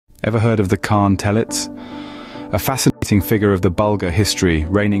Ever heard of the Khan Telets? A fascinating figure of the Bulgar history,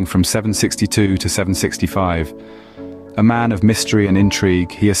 reigning from 762 to 765. A man of mystery and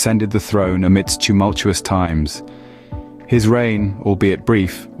intrigue, he ascended the throne amidst tumultuous times. His reign, albeit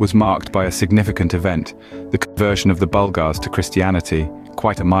brief, was marked by a significant event, the conversion of the Bulgars to Christianity.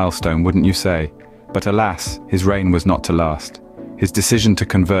 Quite a milestone, wouldn't you say? But alas, his reign was not to last. His decision to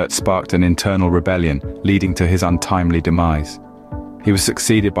convert sparked an internal rebellion, leading to his untimely demise. He was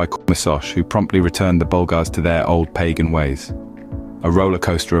succeeded by Kormisosh, who promptly returned the Bulgars to their old pagan ways. A roller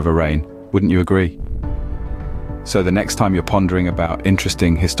coaster of a reign, wouldn't you agree? So the next time you're pondering about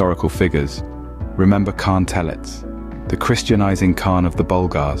interesting historical figures, remember Khan Telets, the Christianizing Khan of the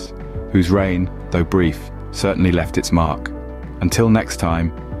Bulgars, whose reign, though brief, certainly left its mark. Until next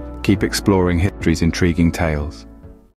time, keep exploring history's intriguing tales.